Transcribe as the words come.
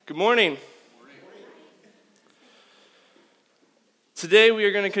Good morning. Today we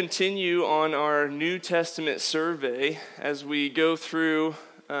are going to continue on our New Testament survey as we go through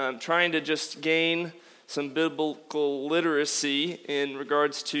trying to just gain some biblical literacy in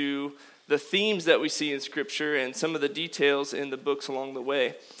regards to the themes that we see in Scripture and some of the details in the books along the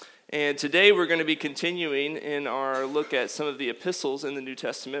way. And today we're going to be continuing in our look at some of the epistles in the New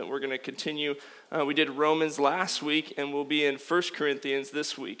Testament. We're going to continue. We did Romans last week, and we'll be in 1 Corinthians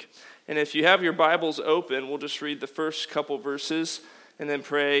this week. And if you have your Bibles open, we'll just read the first couple verses and then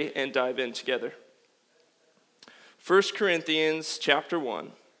pray and dive in together. 1 Corinthians chapter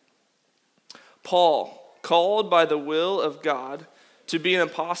 1. Paul, called by the will of God to be an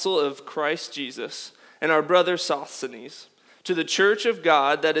apostle of Christ Jesus, and our brother Sosthenes, to the church of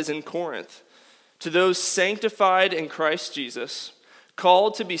God that is in Corinth, to those sanctified in Christ Jesus,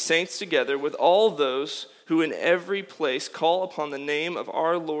 called to be saints together with all those who in every place call upon the name of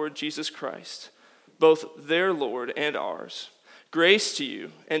our Lord Jesus Christ, both their Lord and ours. Grace to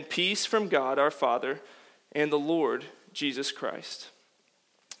you and peace from God our Father and the Lord Jesus Christ.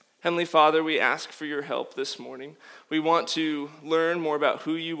 Heavenly Father, we ask for your help this morning. We want to learn more about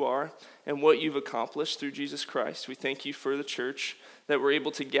who you are and what you've accomplished through Jesus Christ. We thank you for the church that we're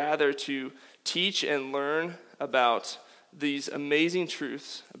able to gather to teach and learn about these amazing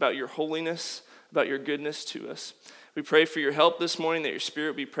truths, about your holiness, about your goodness to us. We pray for your help this morning, that your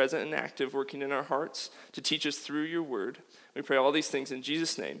Spirit be present and active, working in our hearts to teach us through your word. We pray all these things in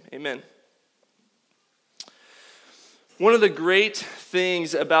Jesus' name. Amen. One of the great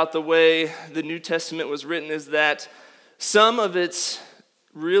things about the way the New Testament was written is that some of it's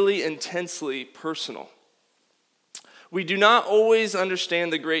really intensely personal. We do not always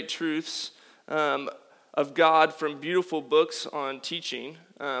understand the great truths of God from beautiful books on teaching,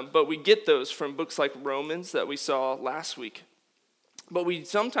 but we get those from books like Romans that we saw last week. But we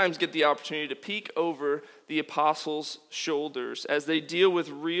sometimes get the opportunity to peek over the apostles' shoulders as they deal with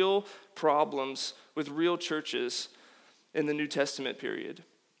real problems with real churches in the New Testament period.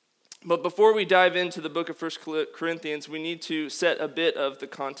 But before we dive into the book of 1 Corinthians, we need to set a bit of the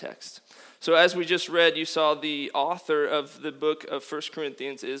context. So as we just read, you saw the author of the book of 1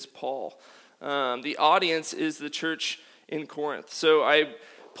 Corinthians is Paul. The audience is the church in Corinth. So I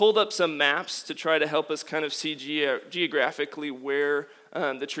pulled up some maps to try to help us kind of see geographically where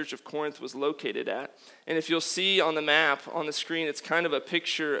the church of Corinth was located at. And if you'll see on the map on the screen, it's kind of a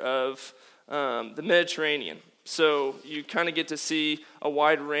picture of the Mediterranean. So you kind of get to see a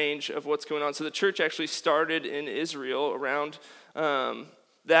wide range of what's going on. So the church actually started in Israel around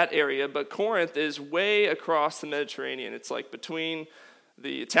that area, but Corinth is way across the Mediterranean. It's like between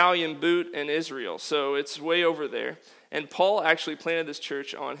the Italian boot and Israel, so it's way over there. And Paul actually planted this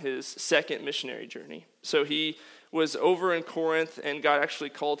church on his second missionary journey. So he was over in Corinth, and God actually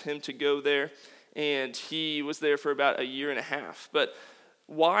called him to go there, and he was there for about a year and a half. But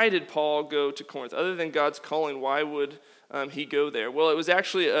why did Paul go to Corinth? Other than God's calling, why would he go there? Well, it was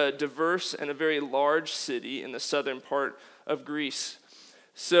actually a diverse and a very large city in the southern part of Greece.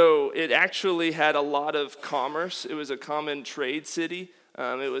 So it actually had a lot of commerce. It was a common trade city.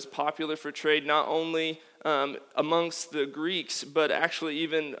 It was popular for trade, not only amongst the Greeks, but actually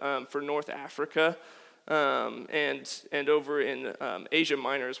even for North Africa and over in Asia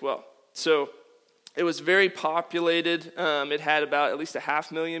Minor as well. So it was very populated. It had about at least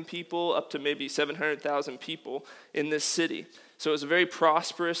 500,000 people, up to maybe 700,000 people in this city. So it was a very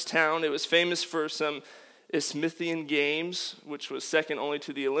prosperous town. It was famous for some Isthmian Games, which was second only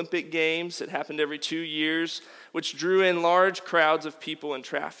to the Olympic Games. It happened every 2 years, which drew in large crowds of people and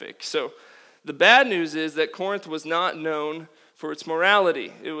traffic. So the bad news is that Corinth was not known for its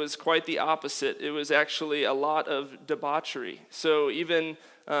morality. It was quite the opposite. It was actually a lot of debauchery. So even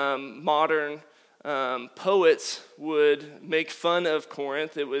modern poets would make fun of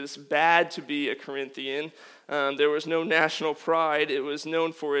Corinth. It was bad to be a Corinthian. There was no national pride. It was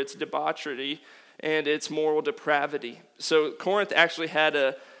known for its debauchery and its moral depravity. So Corinth actually had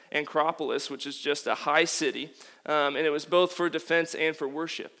an Acropolis, which is just a high city, and it was both for defense and for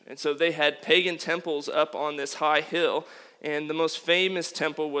worship. And so they had pagan temples up on this high hill, and the most famous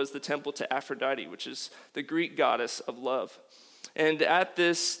temple was the temple to Aphrodite, which is the Greek goddess of love. And at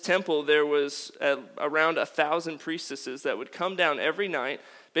this temple, there was around 1,000 priestesses that would come down every night,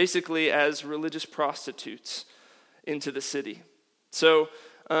 basically as religious prostitutes, into the city. So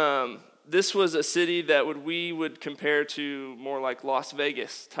this was a city that we would compare to more like Las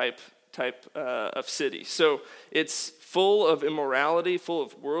Vegas type of city. So it's full of immorality, full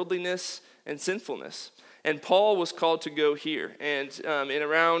of worldliness and sinfulness. And Paul was called to go here. And in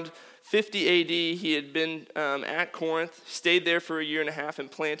around 50 AD, he had been at Corinth, stayed there for a year and a half, and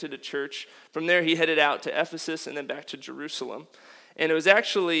planted a church. From there, he headed out to Ephesus and then back to Jerusalem. And it was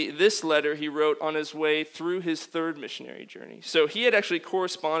actually this letter he wrote on his way through his third missionary journey. So he had actually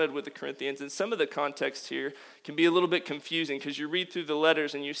corresponded with the Corinthians, and some of the context here can be a little bit confusing because you read through the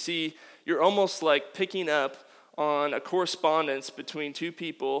letters and you see you're almost like picking up on a correspondence between two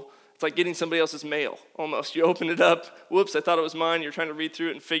people. It's like getting somebody else's mail, almost. You open it up, whoops, I thought it was mine. You're trying to read through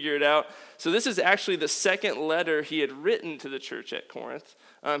it and figure it out. So this is actually the second letter he had written to the church at Corinth.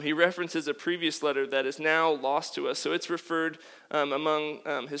 He references a previous letter that is now lost to us. So it's referred among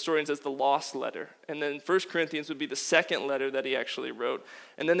historians as the lost letter. And then 1 Corinthians would be the second letter that he actually wrote.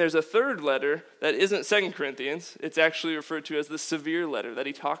 And then there's a third letter that isn't 2 Corinthians. It's actually referred to as the severe letter that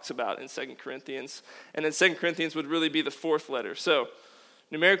he talks about in 2 Corinthians. And then 2 Corinthians would really be the fourth letter. So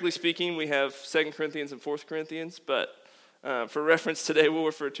numerically speaking, we have 2 Corinthians and 4 Corinthians, but for reference today, we'll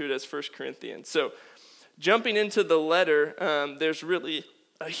refer to it as 1 Corinthians. So jumping into the letter, there's really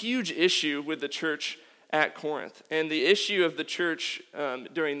a huge issue with the church at Corinth. And the issue of the church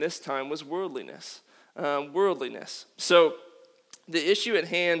during this time was worldliness. So the issue at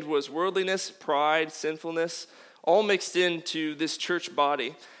hand was worldliness, pride, sinfulness, all mixed into this church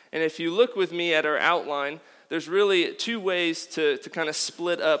body. And if you look with me at our outline, there's really two ways to kind of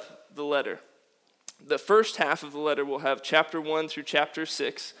split up the letter. The first half of the letter will have chapter 1 through chapter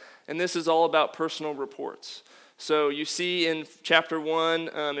 6, and this is all about personal reports. So you see in chapter 1,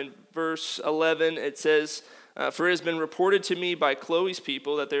 in verse 11, it says, "For it has been reported to me by Chloe's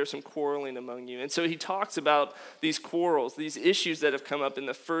people that there is some quarreling among you." And so he talks about these quarrels, these issues that have come up in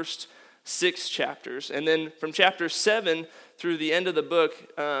the first 6 chapters. And then from chapter 7 through the end of the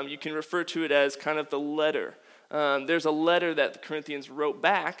book, you can refer to it as kind of the letter. There's a letter that the Corinthians wrote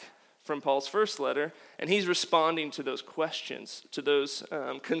back from Paul's first letter, and he's responding to those questions, to those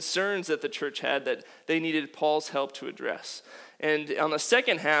concerns that the church had that they needed Paul's help to address. And on the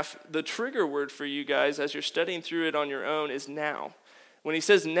second half, the trigger word for you guys as you're studying through it on your own is now. When he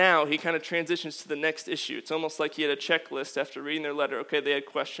says now, he kind of transitions to the next issue. It's almost like he had a checklist after reading their letter. Okay, they had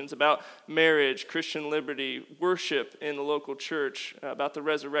questions about marriage, Christian liberty, worship in the local church, about the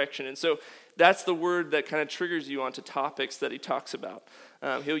resurrection. And so that's the word that kind of triggers you onto topics that he talks about.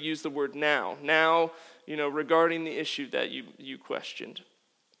 He'll use the word now. Now, regarding the issue that you questioned.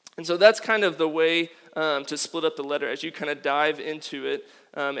 And so that's kind of the way to split up the letter as you kind of dive into it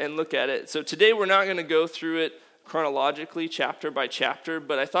and look at it. So today we're not going to go through it chronologically, chapter by chapter,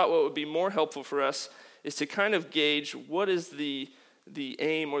 but I thought what would be more helpful for us is to kind of gauge what is the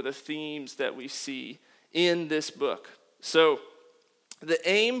aim or the themes that we see in this book. So the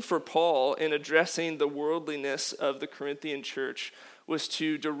aim for Paul in addressing the worldliness of the Corinthian church was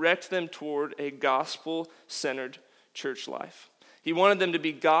to direct them toward a gospel-centered church life. He wanted them to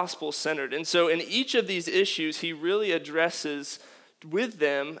be gospel-centered. And so in each of these issues, he really addresses with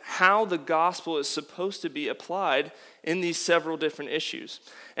them how the gospel is supposed to be applied in these several different issues.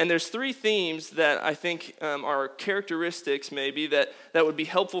 And there's 3 themes that I think are characteristics maybe that would be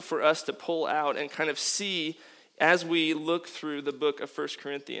helpful for us to pull out and kind of see as we look through the book of 1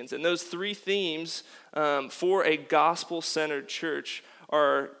 Corinthians. And those 3 themes for a gospel-centered church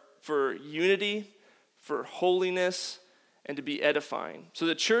are for unity, for holiness, and to be edifying. So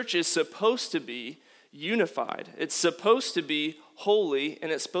the church is supposed to be unified. It's supposed to be holy,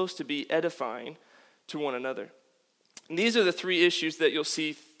 and it's supposed to be edifying to one another. And these are the 3 issues that you'll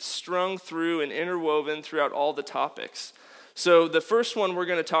see strung through and interwoven throughout all the topics. So the first one we're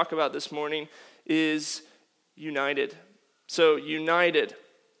going to talk about this morning is united. So united.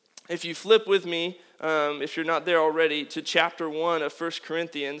 If you flip with me, if you're not there already, to chapter 1 of 1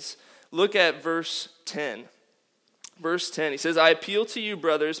 Corinthians, look at verse 10. Verse 10, he says, "I appeal to you,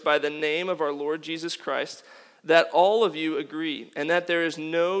 brothers, by the name of our Lord Jesus Christ, that all of you agree, and that there is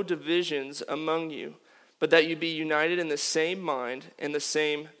no divisions among you, but that you be united in the same mind and the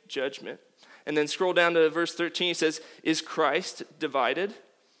same judgment." And then scroll down to verse 13, he says, "Is Christ divided?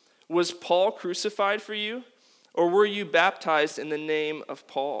 Was Paul crucified for you? Or were you baptized in the name of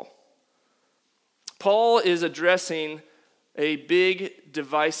Paul?" Paul is addressing a big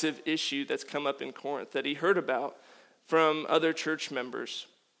divisive issue that's come up in Corinth that he heard about from other church members.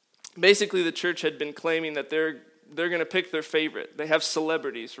 Basically, the church had been claiming that they're going to pick their favorite. They have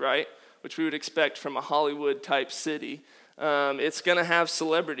celebrities, right? Which we would expect from a Hollywood-type city. It's going to have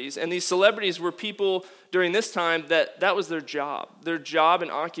celebrities. And these celebrities were people during this time that was their job. Their job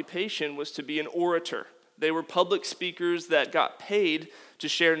and occupation was to be an orator. They were public speakers that got paid to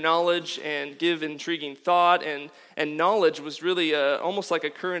share knowledge and give intriguing thought. And knowledge was really almost like a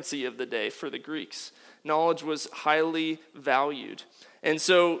currency of the day for the Greeks. Knowledge was highly valued. And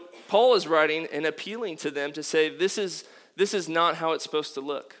so Paul is writing and appealing to them to say, this is not how it's supposed to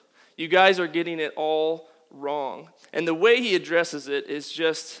look. You guys are getting it all wrong. And the way he addresses it is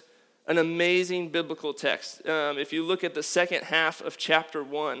just an amazing biblical text. If you look at the second half of chapter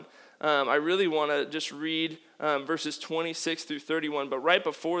 1, I really want to just read verses 26 through 31. But right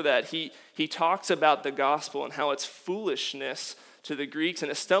before that, he talks about the gospel and how it's foolishness to the Greeks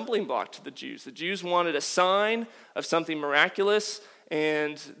and a stumbling block to the Jews. The Jews wanted a sign of something miraculous,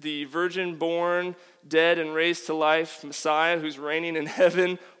 and the virgin-born, dead and raised to life Messiah who's reigning in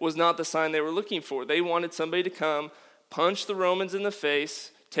heaven was not the sign they were looking for. They wanted somebody to come, punch the Romans in the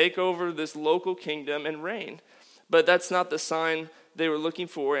face, take over this local kingdom, and reign. But that's not the sign they were looking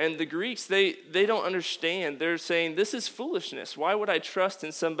for. And the Greeks, they don't understand. They're saying, this is foolishness. Why would I trust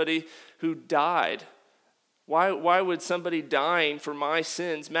in somebody who died? Why would somebody dying for my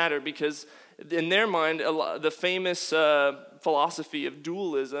sins matter? Because in their mind, the famous philosophy of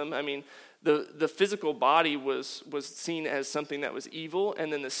dualism, I mean, the physical body was seen as something that was evil,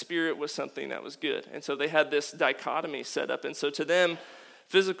 and then the spirit was something that was good. And so they had this dichotomy set up. And so to them,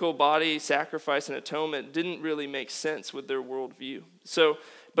 physical body sacrifice and atonement didn't really make sense with their worldview.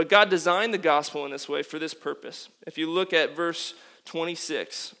 But God designed the gospel in this way for this purpose. If you look at verse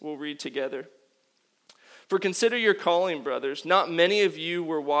 26, we'll read together. For consider your calling, brothers. Not many of you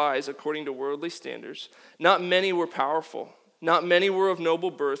were wise according to worldly standards. Not many were powerful. Not many were of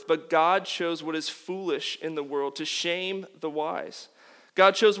noble birth. But God chose what is foolish in the world to shame the wise.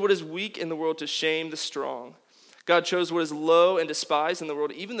 God chose what is weak in the world to shame the strong. God chose what is low and despised in the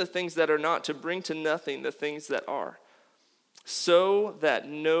world, even the things that are not, to bring to nothing the things that are, so that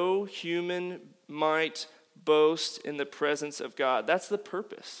no human might boast in the presence of God. That's the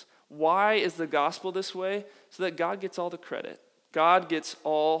purpose. Why is the gospel this way? So that God gets all the credit. God gets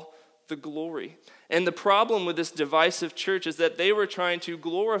all the glory. And the problem with this divisive church is that they were trying to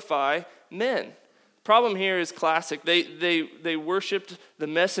glorify men. Problem here is classic. They worshiped the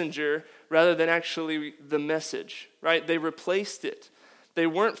messenger rather than actually the message, right? They replaced it. They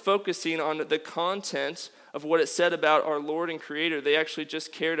weren't focusing on the content of what it said about our Lord and Creator. They actually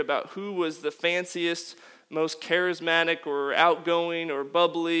just cared about who was the fanciest, most charismatic or outgoing or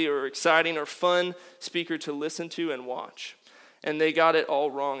bubbly or exciting or fun speaker to listen to and watch. And they got it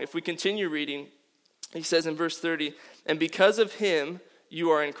all wrong. If we continue reading, he says in verse 30, and because of him you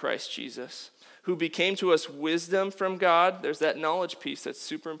are in Christ Jesus, who became to us wisdom from God. There's that knowledge piece that's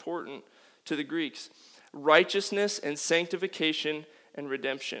super important to the Greeks. Righteousness and sanctification and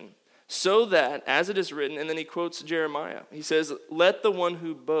redemption. So that, as it is written, and then he quotes Jeremiah. He says, let the one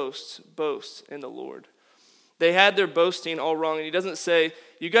who boasts, boast in the Lord. They had their boasting all wrong. And he doesn't say,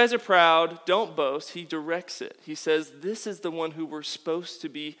 you guys are proud, don't boast. He directs it. He says, this is the one who we're supposed to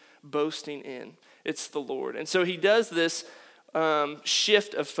be boasting in. It's the Lord. And so he does this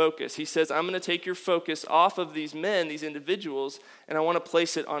shift of focus. He says, I'm going to take your focus off of these men, these individuals, and I want to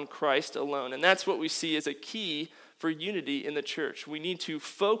place it on Christ alone. And that's what we see as a key for unity in the church. We need to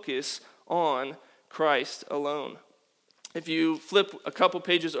focus on Christ alone. If you flip a couple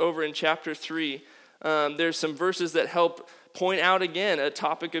pages over in chapter 3, there's some verses that help point out again a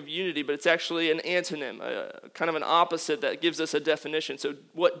topic of unity, but it's actually an antonym, kind of an opposite that gives us a definition. So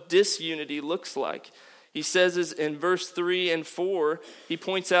what disunity looks like. He says is in verse 3 and 4, he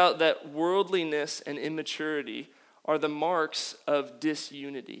points out that worldliness and immaturity are the marks of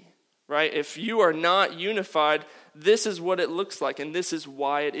disunity, right? If you are not unified, this is what it looks like, and this is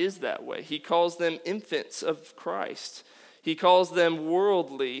why it is that way. He calls them infants of Christ. He calls them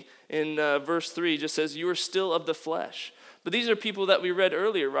worldly in verse 3. He just says, you are still of the flesh. But these are people that we read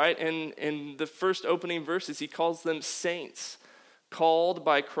earlier, right? And in the first opening verses, he calls them saints, called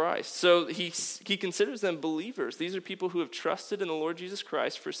by Christ. So he considers them believers. These are people who have trusted in the Lord Jesus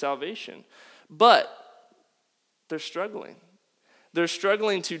Christ for salvation. But they're struggling. They're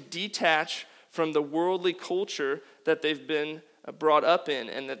struggling to detach from the worldly culture that they've been brought up in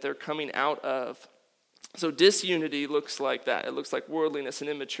and that they're coming out of. So disunity looks like that. It looks like worldliness and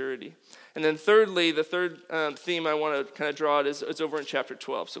immaturity. And then thirdly, the third theme I want to kind of draw is over in chapter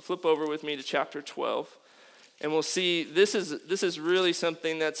 12. So flip over with me to chapter 12. And we'll see this is really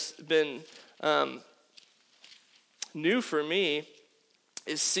something that's been new for me,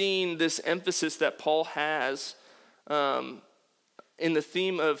 is seeing this emphasis that Paul has in the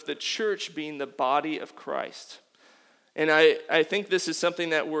theme of the church being the body of Christ. And I think this is something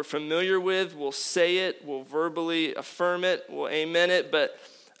that we're familiar with. We'll say it, we'll verbally affirm it, we'll amen it, but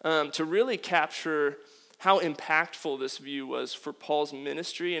to really capture how impactful this view was for Paul's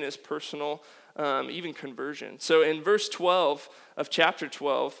ministry and his personal even conversion. So in verse 12 of chapter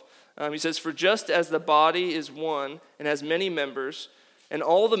 12, he says, for just as the body is one and has many members, And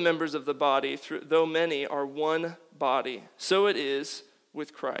all the members of the body, though many, are one body. So it is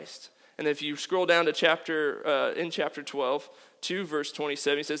with Christ. And if you scroll down to chapter 12, 2 verse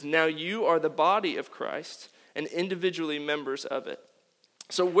 27, he says, now you are the body of Christ and individually members of it.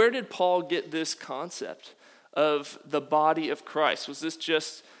 So where did Paul get this concept of the body of Christ? Was this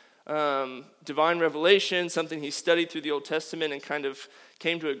just divine revelation, something he studied through the Old Testament and kind of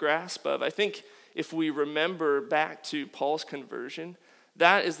came to a grasp of? I think if we remember back to Paul's conversion,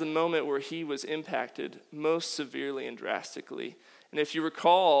 that is the moment where he was impacted most severely and drastically. And if you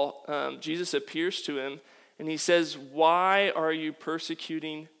recall, Jesus appears to him and he says, why are you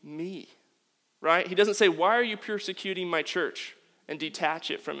persecuting me? Right? He doesn't say, why are you persecuting my church? And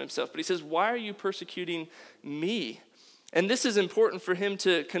detach it from himself. But he says, why are you persecuting me? And this is important for him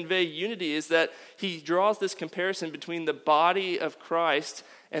to convey unity, is that he draws this comparison between the body of Christ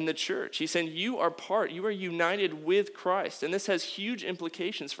and the church. He's saying you are united with Christ. And this has huge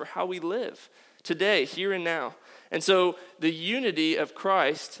implications for how we live today, here and now. And so the unity of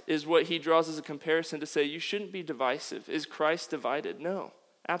Christ is what he draws as a comparison to say you shouldn't be divisive. Is Christ divided? No,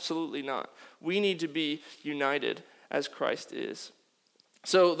 absolutely not. We need to be united as Christ is.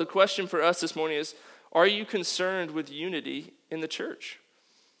 So the question for us this morning is, are you concerned with unity in the church?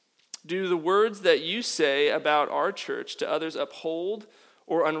 Do the words that you say about our church to others uphold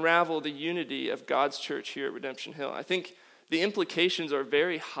or unravel the unity of God's church here at Redemption Hill? I think the implications are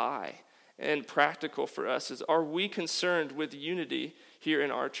very high and practical for us. Are we concerned with unity here in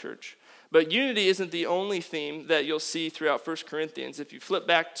our church? But unity isn't the only theme that you'll see throughout 1 Corinthians. If you flip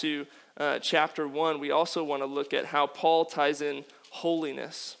back to chapter 1, we also want to look at how Paul ties in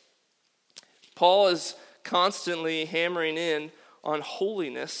holiness. Paul is constantly hammering in on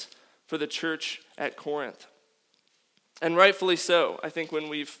holiness for the church at Corinth. And rightfully so. I think when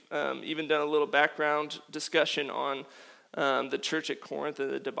we've even done a little background discussion on the church at Corinth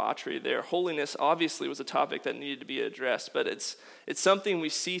and the debauchery there, holiness obviously was a topic that needed to be addressed, but it's something we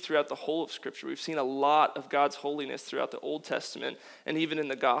see throughout the whole of Scripture. We've seen a lot of God's holiness throughout the Old Testament and even in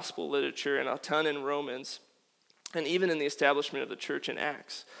the gospel literature and a ton in Romans and even in the establishment of the church in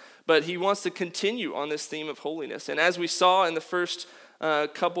Acts. But he wants to continue on this theme of holiness. And as we saw in the first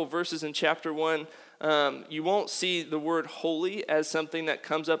couple verses in chapter 1, you won't see the word holy as something that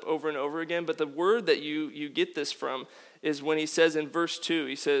comes up over and over again, but the word that you get this from is when he says in verse 2,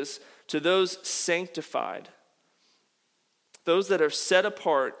 he says, to those sanctified, those that are set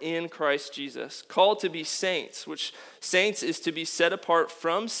apart in Christ Jesus, called to be saints, which saints is to be set apart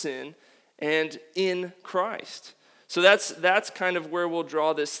from sin and in Christ. So that's kind of where we'll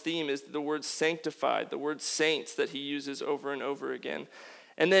draw this theme, is the word sanctified, the word saints that he uses over and over again.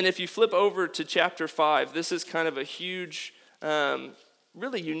 And then if you flip over to chapter 5, this is kind of a huge,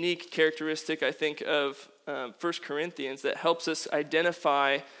 really unique characteristic, I think, of 1 Corinthians that helps us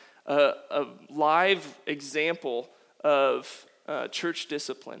identify a live example of church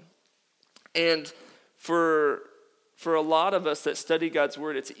discipline. And for a lot of us that study God's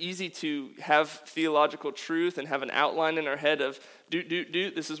word, it's easy to have theological truth and have an outline in our head of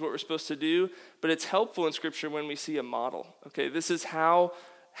do, this is what we're supposed to do, but it's helpful in Scripture when we see a model. Okay, this is how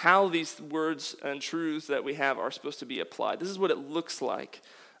these words and truths that we have are supposed to be applied. This is what it looks like.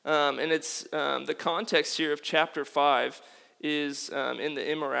 And it's the context here of chapter 5 is in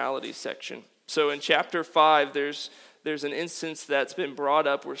the immorality section. So in chapter 5, there's an instance that's been brought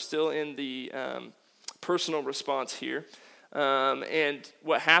up. We're still in the personal response here. And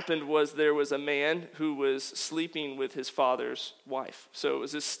what happened was there was a man who was sleeping with his father's wife. So it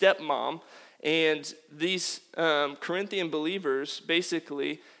was his stepmom. And these Corinthian believers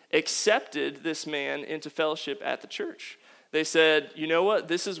basically accepted this man into fellowship at the church. They said, you know what,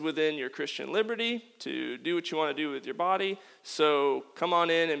 this is within your Christian liberty to do what you want to do with your body, so come on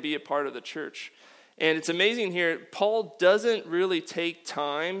in and be a part of the church. And it's amazing here, Paul doesn't really take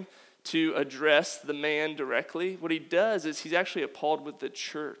time to address the man directly. What he does is he's actually appalled with the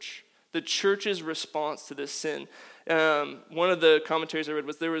church's response to this sin. One of the commentaries I read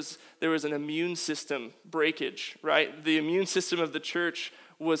was there was an immune system breakage, right? The immune system of the church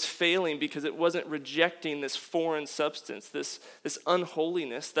was failing because it wasn't rejecting this foreign substance, this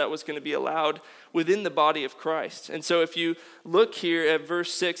unholiness that was going to be allowed within the body of Christ. And so if you look here at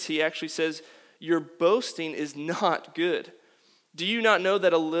verse 6, he actually says, your boasting is not good. Do you not know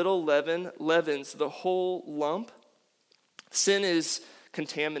that a little leaven leavens the whole lump? Sin is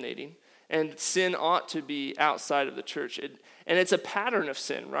contaminating, and sin ought to be outside of the church. And it's a pattern of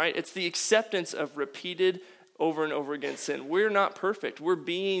sin, right? It's the acceptance of repeated over and over again sin. We're not perfect. We're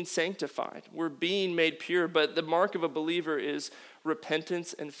being sanctified. We're being made pure. But the mark of a believer is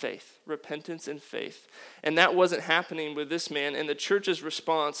repentance and faith. Repentance and faith. And that wasn't happening with this man, and the church's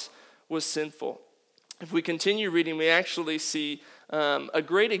response was sinful. If we continue reading, we actually see a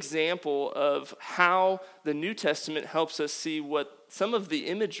great example of how the New Testament helps us see what some of the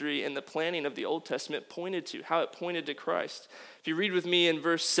imagery and the planning of the Old Testament pointed to, how it pointed to Christ. If you read with me in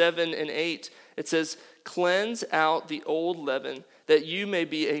verse 7 and 8, it says, "Cleanse out the old leaven, that you may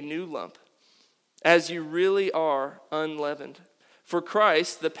be a new lump, as you really are unleavened. For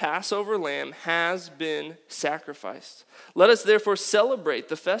Christ, the Passover lamb, has been sacrificed. Let us therefore celebrate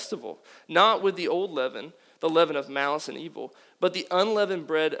the festival, not with the old leaven, the leaven of malice and evil, but the unleavened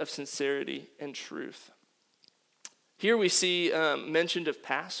bread of sincerity and truth." Here we see mentioned of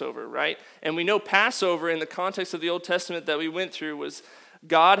Passover, right? And we know Passover in the context of the Old Testament that we went through was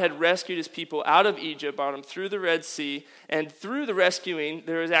God had rescued his people out of Egypt, brought them through the Red Sea, and through the rescuing,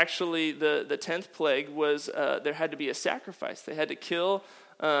 there was actually the 10th plague was there had to be a sacrifice. They had to kill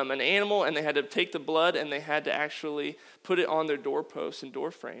an animal, and they had to take the blood, and they had to actually put it on their doorpost and door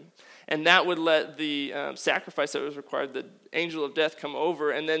frame. And that would let the sacrifice that was required, the angel of death, come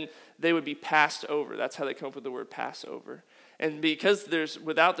over, and then they would be passed over. That's how they come up with the word Passover. And because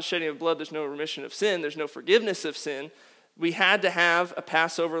without the shedding of blood, there's no remission of sin, there's no forgiveness of sin, we had to have a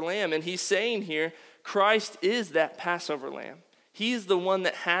Passover lamb. And he's saying here, Christ is that Passover lamb. He's the one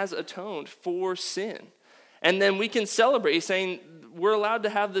that has atoned for sin. And then we can celebrate. He's saying we're allowed to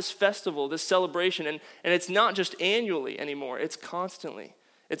have this festival, this celebration. And it's not just annually anymore. It's constantly.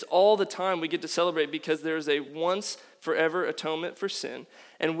 It's all the time we get to celebrate because there's a once forever atonement for sin.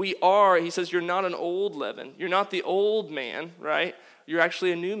 And he says, you're not an old leaven. You're not the old man, right? You're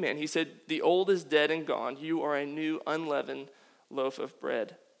actually a new man. He said, the old is dead and gone. You are a new unleavened loaf of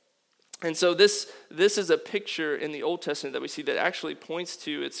bread. And so this is a picture in the Old Testament that we see that actually points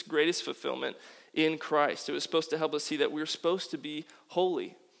to its greatest fulfillment in Christ. It was supposed to help us see that we're supposed to be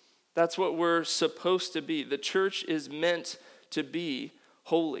holy. That's what we're supposed to be. The church is meant to be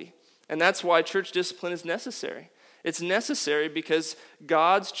holy. And that's why church discipline is necessary. It's necessary because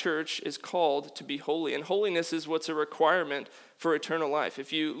God's church is called to be holy. And holiness is what's a requirement for eternal life.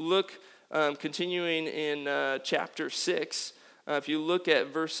 If you look, continuing in chapter 6, if you look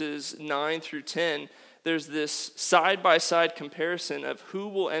at verses 9 through 10, there's this side-by-side comparison of who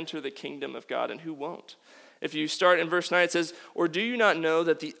will enter the kingdom of God and who won't. If you start in verse 9, it says, "Or do you not know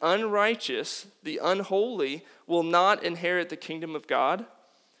that the unrighteous, the unholy, will not inherit the kingdom of God?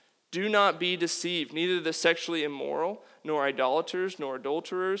 Do not be deceived, neither the sexually immoral, nor idolaters, nor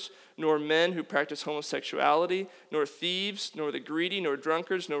adulterers, nor men who practice homosexuality, nor thieves, nor the greedy, nor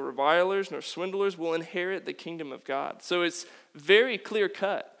drunkards, nor revilers, nor swindlers will inherit the kingdom of God." So it's very clear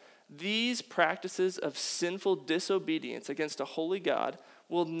cut. These practices of sinful disobedience against a holy God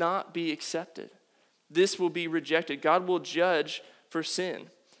will not be accepted. This will be rejected. God will judge for sin.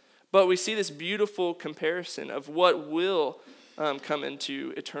 But we see this beautiful comparison of what will come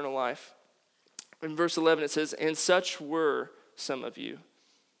into eternal life. In verse 11 it says, "And such were some of you."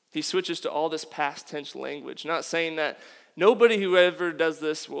 He switches to all this past tense language, not saying that nobody who ever does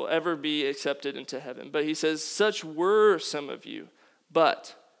this will ever be accepted into heaven. But he says, "Such were some of you,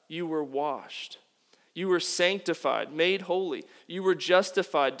 but you were washed. You were sanctified, made holy. You were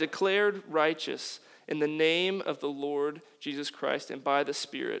justified, declared righteous in the name of the Lord Jesus Christ and by the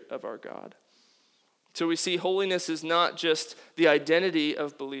Spirit of our God." So we see holiness is not just the identity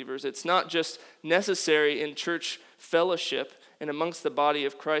of believers. It's not just necessary in church fellowship and amongst the body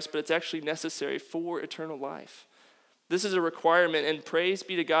of Christ, but it's actually necessary for eternal life. This is a requirement, and praise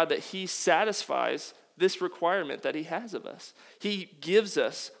be to God that he satisfies this requirement that he has of us. He gives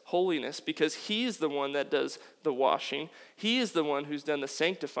us holiness because he is the one that does the washing. He is the one who's done the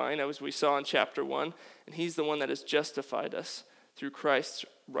sanctifying, as we saw in chapter 1, and he's the one that has justified us through Christ's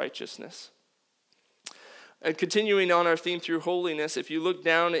righteousness. And continuing on our theme through holiness, if you look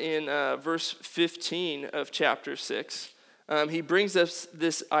down in verse 15 of chapter 6, he brings us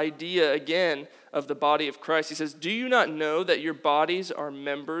this idea again of the body of Christ. He says, "Do you not know that your bodies are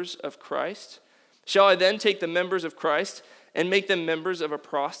members of Christ? Shall I then take the members of Christ and make them members of a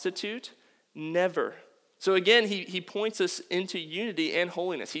prostitute? Never." So again, he points us into unity and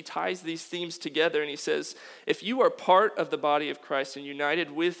holiness. He ties these themes together, and he says, if you are part of the body of Christ and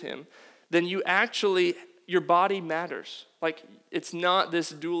united with him, then your body matters. Like, it's not this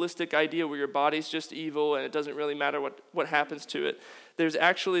dualistic idea where your body's just evil and it doesn't really matter what happens to it. There's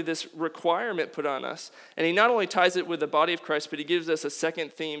actually this requirement put on us. And he not only ties it with the body of Christ, but he gives us a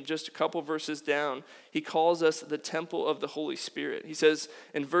second theme just a couple verses down. He calls us the temple of the Holy Spirit. He says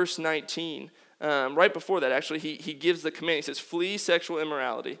in verse 19, right before that, actually, he gives the command. He says, flee sexual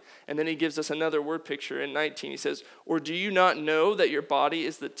immorality. And then he gives us another word picture in 19. He says, or do you not know that your body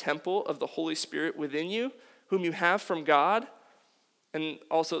is the temple of the Holy Spirit within you, whom you have from God? And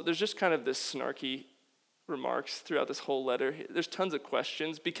also, there's just kind of this snarky remarks throughout this whole letter. There's tons of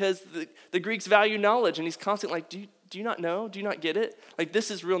questions because the Greeks value knowledge, and he's constantly like, do you not know? Do you not get it? Like,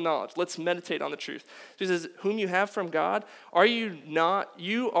 this is real knowledge. Let's meditate on the truth. So he says, whom you have from God,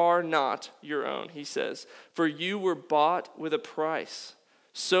 you are not your own, he says, for you were bought with a price.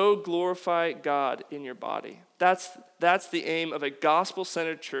 So glorify God in your body. That's the aim of a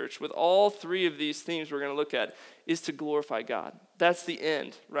gospel-centered church with all three of these themes we're going to look at, is to glorify God. That's the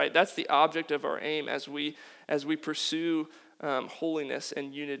end, right? That's the object of our aim as we pursue holiness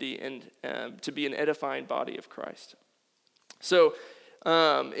and unity and to be an edifying body of Christ. So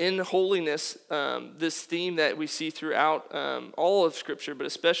in holiness, this theme that we see throughout all of Scripture, but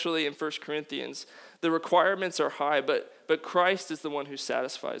especially in 1 Corinthians, the requirements are high, but Christ is the one who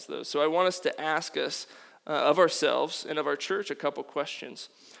satisfies those. So I want us to ask us of ourselves and of our church a couple questions.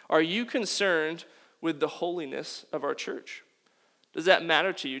 Are you concerned with the holiness of our church? Does that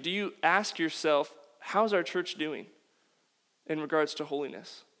matter to you? Do you ask yourself, how's our church doing in regards to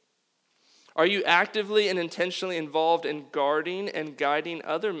holiness? Are you actively and intentionally involved in guarding and guiding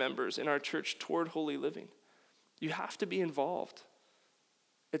other members in our church toward holy living? You have to be involved.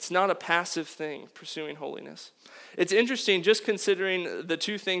 It's not a passive thing, pursuing holiness. It's interesting, just considering the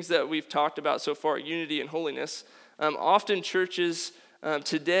two things that we've talked about so far, unity and holiness. Often churches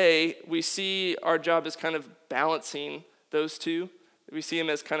today, we see our job as kind of balancing those two. We see them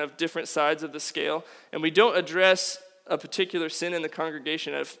as kind of different sides of the scale. And we don't address a particular sin in the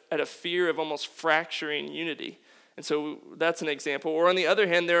congregation at a fear of almost fracturing unity. And so that's an example. Or on the other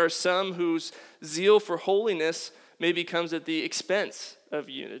hand, there are some whose zeal for holiness maybe comes at the expense of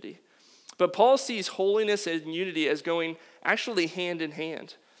unity. But Paul sees holiness and unity as going actually hand in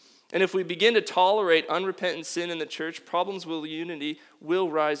hand. And if we begin to tolerate unrepentant sin in the church, problems with unity will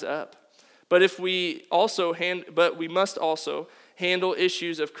rise up. But we must also handle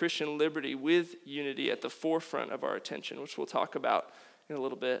issues of Christian liberty with unity at the forefront of our attention, which we'll talk about in a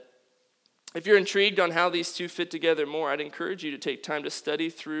little bit. If you're intrigued on how these two fit together more, I'd encourage you to take time to study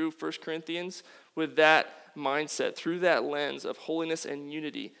through 1 Corinthians with that mindset, through that lens of holiness and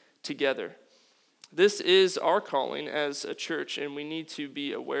unity together. This is our calling as a church, and we need to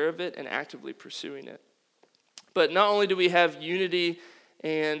be aware of it and actively pursuing it. But not only do we have unity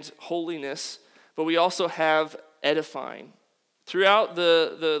and holiness, but we also have edifying. Throughout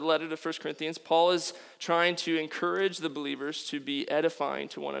the letter to 1 Corinthians, Paul is trying to encourage the believers to be edifying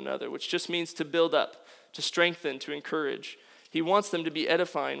to one another, which just means to build up, to strengthen, to encourage. He wants them to be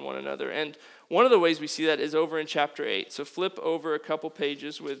edifying one another. And one of the ways we see that is over in chapter 8. So flip over a couple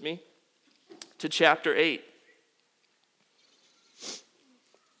pages with me to chapter 8.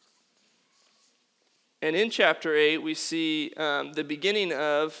 And in chapter 8, we see the beginning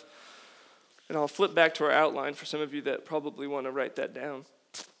of, and I'll flip back to our outline for some of you that probably want to write that down.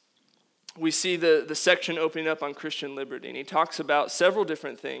 We see the section opening up on Christian liberty, and he talks about several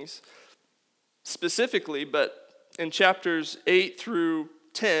different things specifically, but in chapters 8 through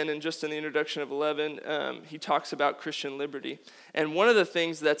 10, and just in the introduction of 11, he talks about Christian liberty. And one of the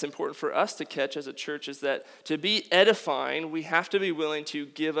things that's important for us to catch as a church is that to be edifying, we have to be willing to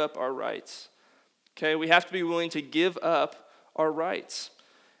give up our rights. Okay, we have to be willing to give up our rights.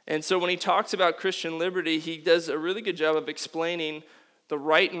 And so when he talks about Christian liberty, he does a really good job of explaining the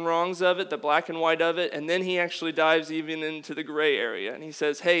right and wrongs of it, the black and white of it, and then he actually dives even into the gray area. And he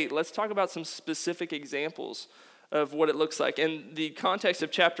says, hey, let's talk about some specific examples of what it looks like. And the context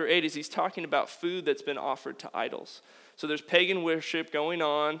of chapter 8 is he's talking about food that's been offered to idols. So there's pagan worship going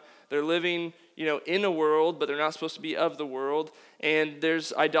on. They're living, in a world, but they're not supposed to be of the world. And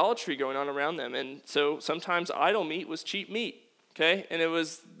there's idolatry going on around them. And so sometimes idol meat was cheap meat, okay? And it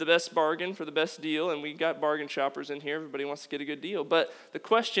was the best bargain for the best deal. And we got bargain shoppers in here. Everybody wants to get a good deal. But the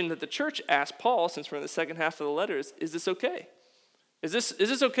question that the church asked Paul, since we're in the second half of the letter, is this okay? Is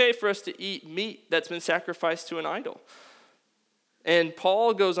this okay for us to eat meat that's been sacrificed to an idol? And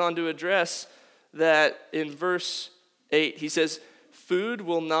Paul goes on to address that in verse 8. He says, food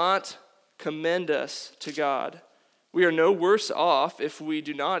will not commend us to God. We are no worse off if we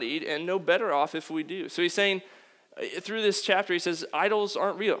do not eat, and no better off if we do. So he's saying, through this chapter, he says, idols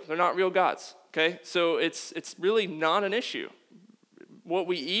aren't real. They're not real gods, okay? So it's really not an issue. What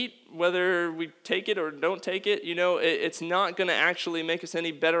we eat, whether we take it or don't take it, it's not going to actually make us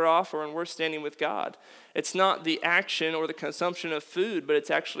any better off or in worse standing with God. It's not the action or the consumption of food, but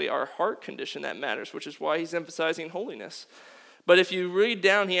it's actually our heart condition that matters, which is why he's emphasizing holiness. But if you read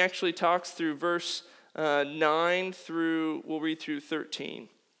down, he actually talks through verse 9 through, we'll read through 13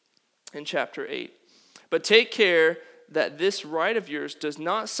 in chapter 8. But take care that this right of yours does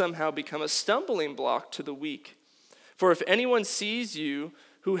not somehow become a stumbling block to the weak. For if anyone sees you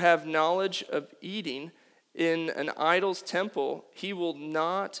who have knowledge of eating in an idol's temple, he will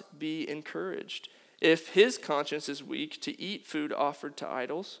not be encouraged, if his conscience is weak, to eat food offered to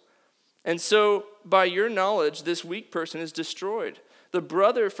idols. And so, by your knowledge, this weak person is destroyed, the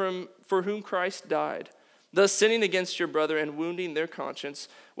brother for whom Christ died. Thus sinning against your brother and wounding their conscience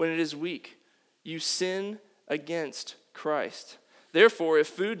when it is weak, you sin against Christ. Therefore, if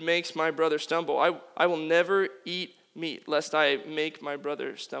food makes my brother stumble, I will never eat meat, lest I make my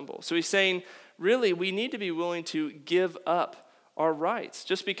brother stumble. So he's saying, really, we need to be willing to give up our rights.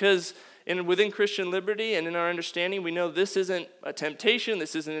 Just because within Christian liberty and in our understanding, we know this isn't a temptation,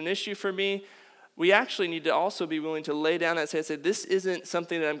 this isn't an issue for me, we actually need to also be willing to lay down and say, this isn't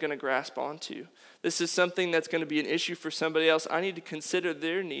something that I'm going to grasp onto. This is something that's going to be an issue for somebody else. I need to consider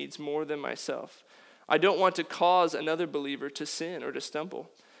their needs more than myself. I don't want to cause another believer to sin or to stumble.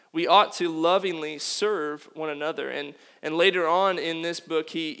 We ought to lovingly serve one another. And later on in this book,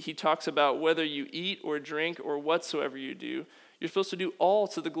 he talks about whether you eat or drink or whatsoever you do, you're supposed to do all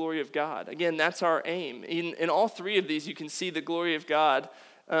to the glory of God. Again, that's our aim. In all three of these, you can see the glory of God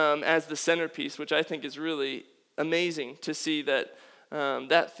as the centerpiece, which I think is really amazing to see that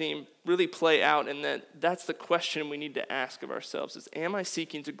that theme really play out, and that's the question we need to ask of ourselves is, am I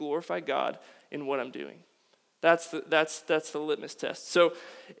seeking to glorify God in what I'm doing? That's the litmus test. So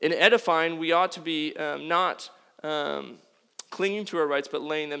in edifying, we ought to be not clinging to our rights, but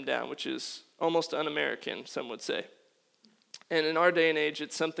laying them down, which is almost un-American, some would say. And in our day and age,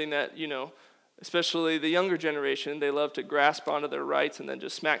 it's something that, especially the younger generation, they love to grasp onto their rights and then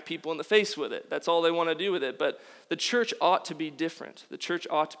just smack people in the face with it. That's all they want to do with it. But the church ought to be different. The church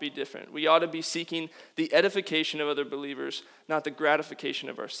ought to be different. We ought to be seeking the edification of other believers, not the gratification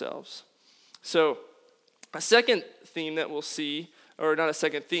of ourselves. So a second theme that we'll see, or not a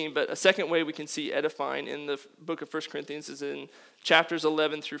second theme, but a second way we can see edifying in the book of 1 Corinthians is in chapters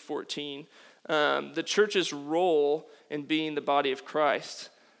 11 through 14. The church's role in being the body of Christ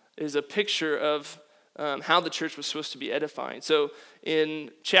is a picture of how the church was supposed to be edifying. So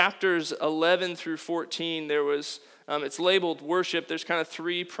in chapters 11 through 14, there was, it's labeled worship. There's kind of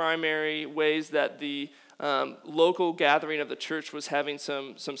three primary ways that the local gathering of the church was having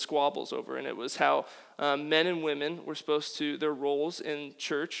some squabbles over, and it was how men and women were supposed to, their roles in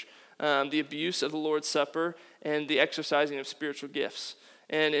church, the abuse of the Lord's Supper, and the exercising of spiritual gifts.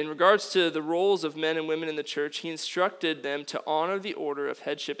 And in regards to the roles of men and women in the church, he instructed them to honor the order of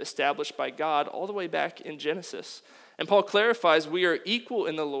headship established by God all the way back in Genesis. And Paul clarifies, we are equal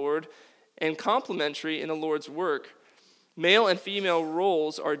in the Lord and complementary in the Lord's work. Male and female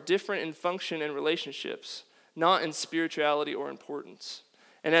roles are different in function and relationships, not in spirituality or importance.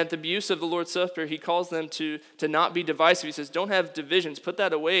 And at the abuse of the Lord's Supper, he calls them to not be divisive. He says, don't have divisions. Put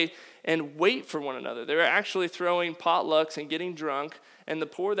that away and wait for one another. They were actually throwing potlucks and getting drunk, and the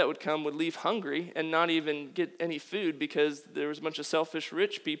poor that would come would leave hungry and not even get any food because there was a bunch of selfish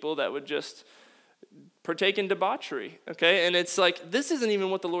rich people that would just partake in debauchery, okay? And it's like, this isn't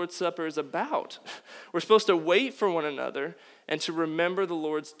even what the Lord's Supper is about. We're supposed to wait for one another and to remember the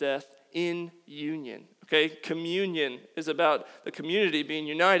Lord's death in union, okay? Communion is about the community being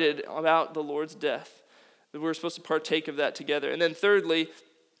united about the Lord's death. We're supposed to partake of that together. And then thirdly,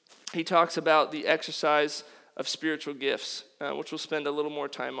 he talks about the exercise of spiritual gifts, which we'll spend a little more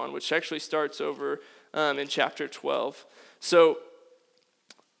time on, which actually starts over in chapter 12. So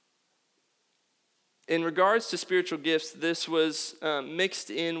in regards to spiritual gifts, this was mixed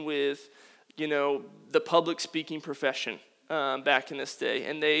in with, the public speaking profession back in this day.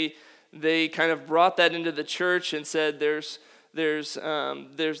 And they kind of brought that into the church and said there's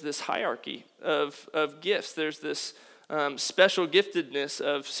this hierarchy of gifts. There's this special giftedness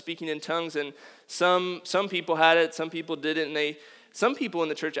of speaking in tongues, and some people had it, some people didn't, and some people in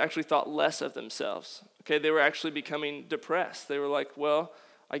the church actually thought less of themselves. Okay, they were actually becoming depressed. They were like, well,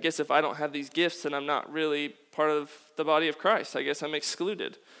 I guess if I don't have these gifts, then I'm not really part of the body of Christ. I guess I'm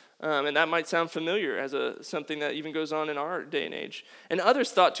excluded. And that might sound familiar as something that even goes on in our day and age. And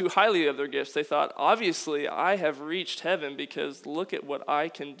others thought too highly of their gifts. They thought, obviously, I have reached heaven because look at what I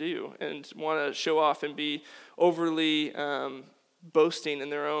can do, and want to show off and be overly boasting in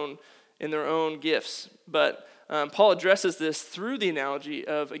their own gifts. But Paul addresses this through the analogy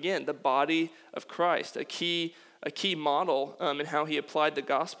of, again, the body of Christ, a key key model in how he applied the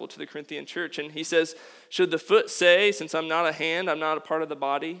gospel to the Corinthian church. And he says, should the foot say, since I'm not a hand, I'm not a part of the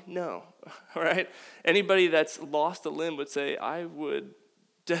body? No, all right? Anybody that's lost a limb would say, I would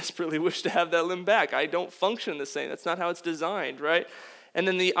desperately wish to have that limb back. I don't function the same. That's not how it's designed, right? And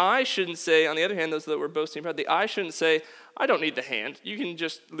then the eye shouldn't say, on the other hand, those that were boasting about, the eye shouldn't say, I don't need the hand. You can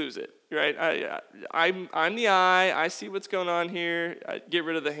just lose it, right? I'm the eye. I see what's going on here. Get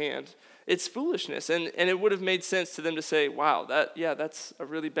rid of the hand. It's foolishness. And it would have made sense to them to say, wow, that's a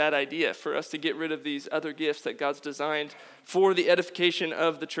really bad idea for us to get rid of these other gifts that God's designed for the edification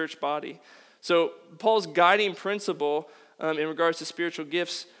of the church body. So Paul's guiding principle in regards to spiritual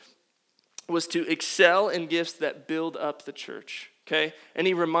gifts was to excel in gifts that build up the church, okay? And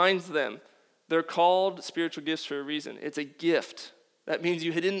he reminds them, they're called spiritual gifts for a reason. It's a gift. That means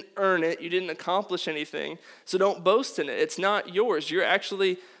you didn't earn it. You didn't accomplish anything. So don't boast in it. It's not yours. You're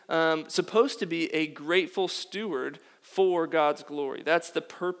actually supposed to be a grateful steward for God's glory. That's the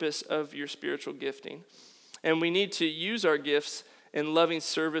purpose of your spiritual gifting. And we need to use our gifts in loving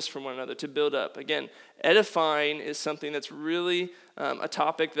service for one another to build up. Again, edifying is something that's really a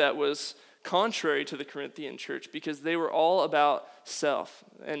topic that was contrary to the Corinthian church because they were all about self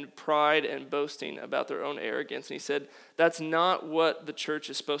and pride and boasting about their own arrogance. And he said, that's not what the church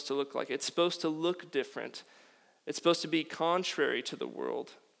is supposed to look like. It's supposed to look different. It's supposed to be contrary to the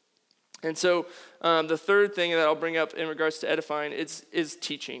world. And so the third thing that I'll bring up in regards to edifying is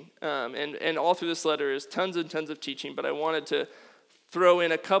teaching. And all through this letter is tons and tons of teaching, but I wanted to throw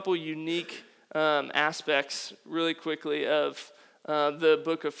in a couple unique aspects really quickly of the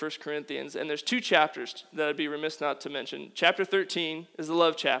book of 1 Corinthians. And there's two chapters that I'd be remiss not to mention. Chapter 13 is the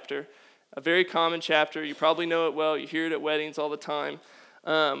love chapter, a very common chapter. You probably know it well. You hear it at weddings all the time.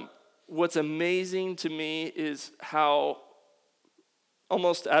 What's amazing to me is how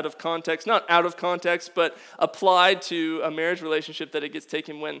almost out of context, not out of context, but applied to a marriage relationship that it gets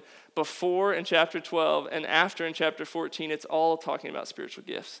taken when before in chapter 12 and after in chapter 14, it's all talking about spiritual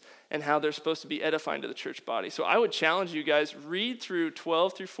gifts and how they're supposed to be edifying to the church body. So I would challenge you guys, read through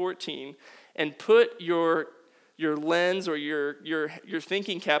 12 through 14 and put your lens or your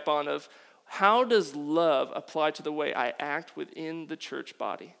thinking cap on of how does love apply to the way I act within the church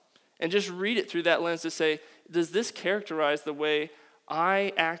body? And just read it through that lens to say, does this characterize the way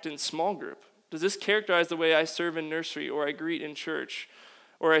I act in small group? Does this characterize the way I serve in nursery or I greet in church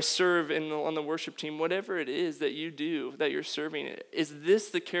or I serve on the worship team? Whatever it is that you do, that you're serving, is this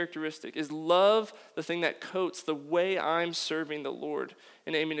the characteristic? Is love the thing that coats the way I'm serving the Lord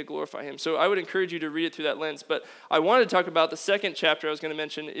and aiming to glorify him? So I would encourage you to read it through that lens. But I wanted to talk about the second chapter I was going to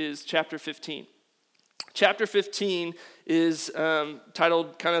mention is chapter 15. Chapter 15 is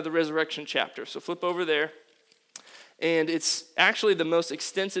titled kind of the resurrection chapter. So flip over there. And it's actually the most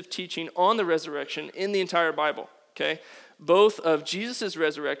extensive teaching on the resurrection in the entire Bible, okay? Both of Jesus'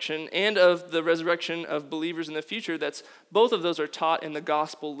 resurrection and of the resurrection of believers in the future, both of those are taught in the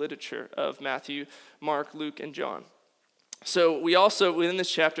gospel literature of Matthew, Mark, Luke, and John. So we also, within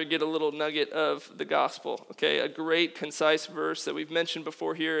this chapter, get a little nugget of the gospel, okay? A great, concise verse that we've mentioned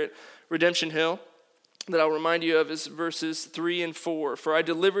before here at Redemption Hill that I'll remind you of is verses 3 and 4. For I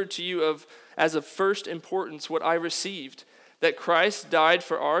delivered to you as of first importance what I received, that Christ died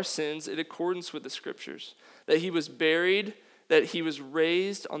for our sins in accordance with the Scriptures, that he was buried, that he was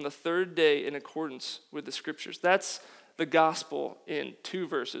raised on the third day in accordance with the Scriptures. That's the gospel in 2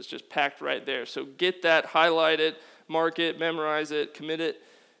 verses, just packed right there. So get that, highlight it, mark it, memorize it, commit it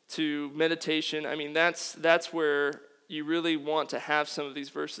to meditation. I mean, that's where you really want to have some of these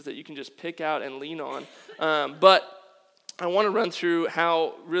verses that you can just pick out and lean on. But I want to run through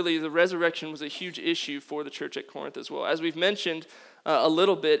how really the resurrection was a huge issue for the church at Corinth as well. As we've mentioned a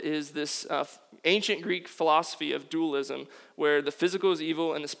little bit is this ancient Greek philosophy of dualism where the physical is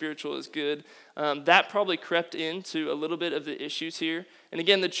evil and the spiritual is good. That probably crept into a little bit of the issues here. And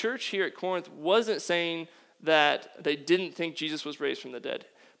again, the church here at Corinth wasn't saying that they didn't think Jesus was raised from the dead.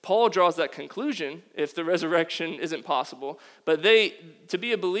 Paul draws that conclusion if the resurrection isn't possible. But to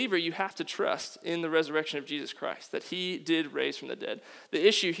be a believer, you have to trust in the resurrection of Jesus Christ, that he did raise from the dead. The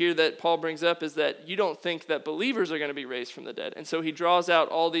issue here that Paul brings up is that you don't think that believers are going to be raised from the dead. And so he draws out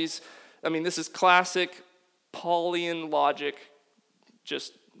all these, this is classic Paulian logic,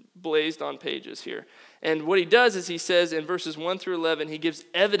 just blazed on pages here. And what he does is he says in verses 1 through 11, he gives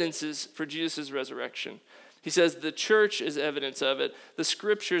evidences for Jesus' resurrection. He says the church is evidence of it. The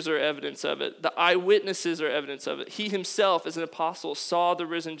scriptures are evidence of it. The eyewitnesses are evidence of it. He himself, as an apostle, saw the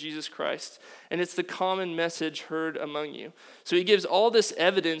risen Jesus Christ, and it's the common message heard among you. So he gives all this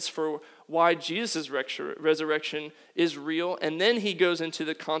evidence for why Jesus' resurrection is real, and then he goes into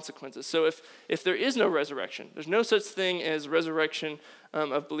the consequences. So if there is no resurrection, there's no such thing as resurrection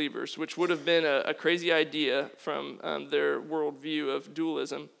of believers, which would have been a crazy idea from their worldview of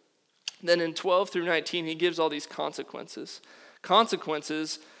dualism. Then in 12 through 19, he gives all these consequences.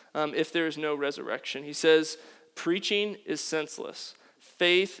 Consequences if there is no resurrection. He says, preaching is senseless.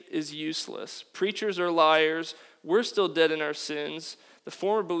 Faith is useless. Preachers are liars. We're still dead in our sins. The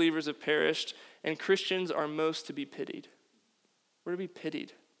former believers have perished, and Christians are most to be pitied. We're to be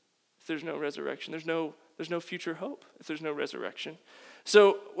pitied if there's no resurrection. There's no future hope if there's no resurrection.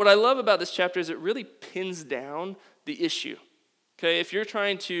 So what I love about this chapter is it really pins down the issue. Okay, if you're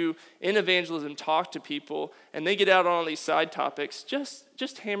trying to, in evangelism, talk to people, and they get out on all these side topics,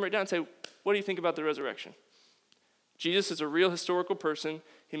 just hammer it down and say, what do you think about the resurrection? Jesus is a real historical person.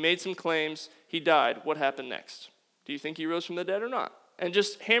 He made some claims. He died. What happened next? Do you think he rose from the dead or not? And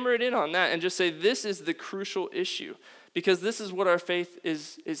just hammer it in on that and just say, this is the crucial issue, because this is what our faith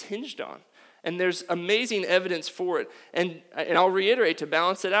is hinged on. And there's amazing evidence for it. And I'll reiterate, to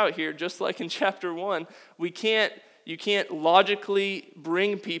balance it out here, just like in chapter 1, you can't logically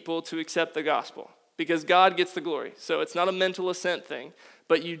bring people to accept the gospel because God gets the glory. So it's not a mental assent thing.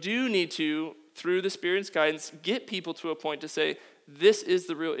 But you do need to, through the Spirit's guidance, get people to a point to say, this is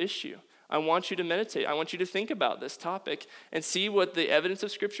the real issue. I want you to meditate. I want you to think about this topic and see what the evidence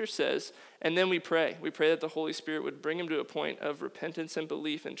of Scripture says. And then we pray. We pray that the Holy Spirit would bring him to a point of repentance and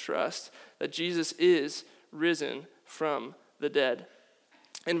belief and trust that Jesus is risen from the dead.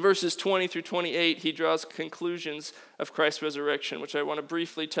 In verses 20 through 28, he draws conclusions of Christ's resurrection, which I want to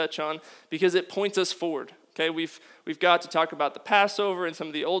briefly touch on because it points us forward. Okay, we've got to talk about the Passover and some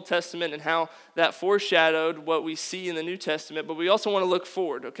of the Old Testament and how that foreshadowed what we see in the New Testament, but we also want to look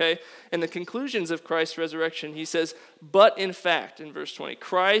forward, okay? And the conclusions of Christ's resurrection, he says, but in fact, in verse 20,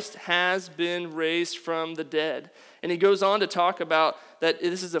 Christ has been raised from the dead. And he goes on to talk about that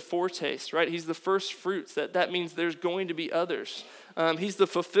this is a foretaste, right? He's the first fruits. That means there's going to be others. He's the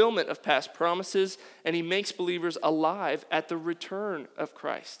fulfillment of past promises, and he makes believers alive at the return of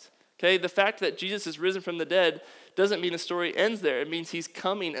Christ. Okay, the fact that Jesus is risen from the dead doesn't mean the story ends there. It means he's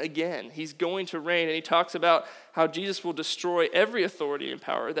coming again. He's going to reign, and he talks about how Jesus will destroy every authority and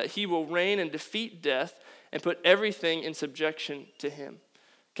power, that he will reign and defeat death and put everything in subjection to him.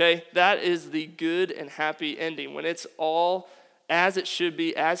 Okay, that is the good and happy ending, when it's all as it should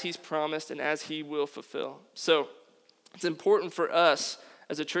be, as he's promised, and as he will fulfill. So it's important for us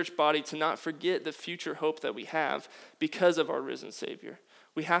as a church body to not forget the future hope that we have because of our risen Savior.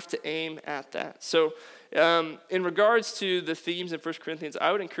 We have to aim at that. So in regards to the themes in 1 Corinthians,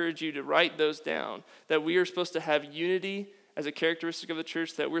 I would encourage you to write those down, that we are supposed to have unity as a characteristic of the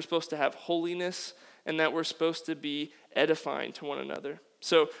church, that we're supposed to have holiness, and that we're supposed to be edifying to one another.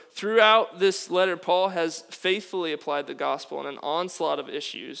 So throughout this letter, Paul has faithfully applied the gospel in an onslaught of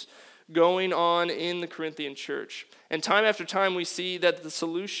issues going on in the Corinthian church. And time after time, we see that the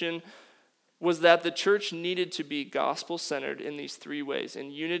solution was that the church needed to be gospel-centered in these three ways: in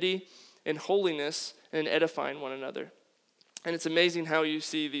unity, in holiness, and in edifying one another. And it's amazing how you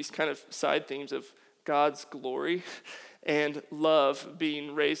see these kind of side themes of God's glory and love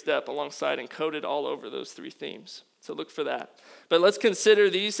being raised up alongside and coded all over those three themes. So look for that. But let's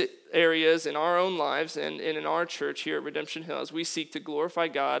consider these areas in our own lives and in our church here at Redemption Hill as we seek to glorify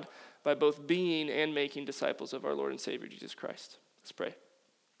God by both being and making disciples of our Lord and Savior, Jesus Christ. Let's pray.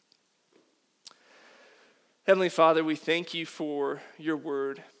 Heavenly Father, we thank you for your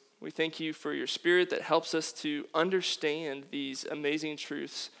word. We thank you for your Spirit that helps us to understand these amazing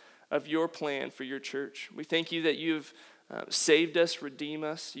truths of your plan for your church. We thank you that you've saved us, redeemed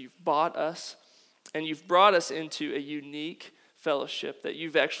us, you've bought us, and you've brought us into a unique fellowship, that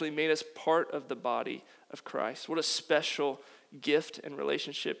you've actually made us part of the body of Christ. What a special gift and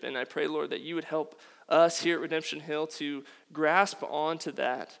relationship. And I pray, Lord, that you would help us here at Redemption Hill to grasp onto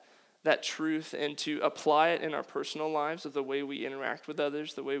that truth and to apply it in our personal lives, of the way we interact with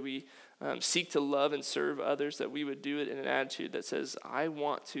others, the way we seek to love and serve others, that we would do it in an attitude that says, I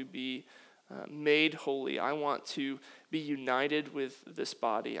want to be made holy. I want to be united with this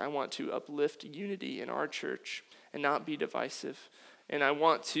body. I want to uplift unity in our church and not be divisive. And I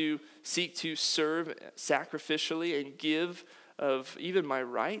want to seek to serve sacrificially and give of even my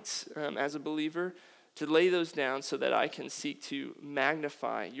rights as a believer to lay those down so that I can seek to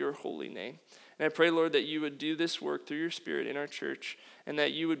magnify your holy name. And I pray, Lord, that you would do this work through your Spirit in our church and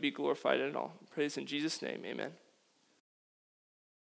that you would be glorified in it all. Praise in Jesus' name, amen.